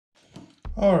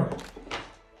Alright,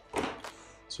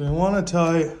 so you want to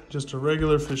tie just a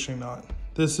regular fishing knot.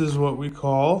 This is what we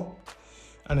call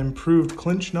an improved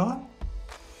clinch knot,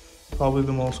 probably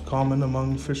the most common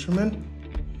among fishermen.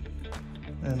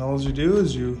 And all you do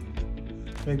is you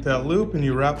make that loop and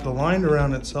you wrap the line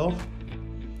around itself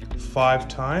 5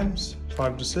 times,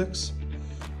 5 to 6.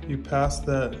 You pass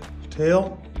that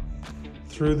tail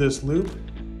through this loop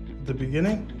at the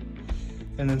beginning,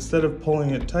 and instead of pulling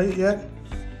it tight yet,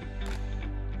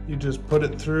 you just put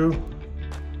it through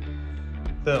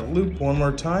that loop one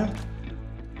more time,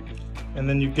 and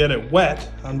then you get it wet.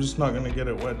 I'm just not going to get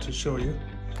it wet to show you,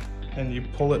 and you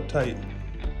pull it tight,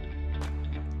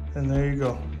 and there you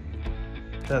go.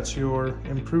 That's your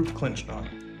improved clinch knot.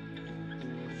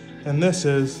 And this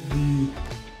is the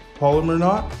Palomar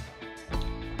knot.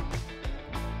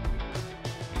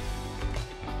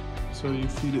 So you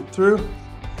feed it through,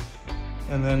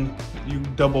 and then you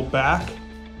double back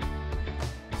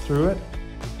through it.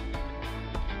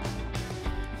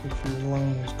 If your line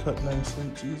is cut nicely,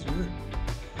 it's easier.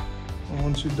 And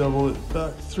once you double it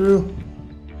back through,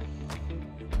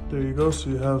 there you go.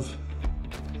 So you have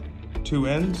 2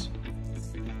 ends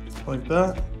like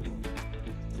that.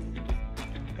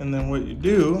 And then what you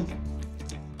do,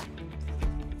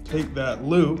 take that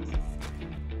loop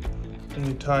and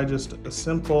you tie just a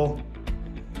simple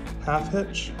half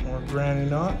hitch or granny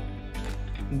knot,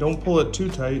 and don't pull it too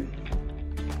tight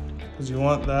because you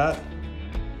want that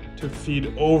to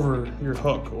feed over your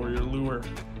hook or your lure.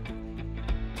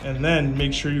 And then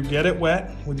make sure you get it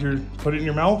wet with put it in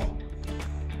your mouth,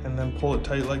 and then pull it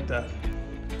tight like that.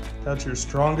 That's your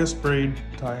strongest braid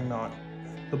tying knot,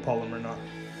 the Palomar knot.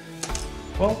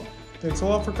 Well, thanks a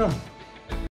lot for coming.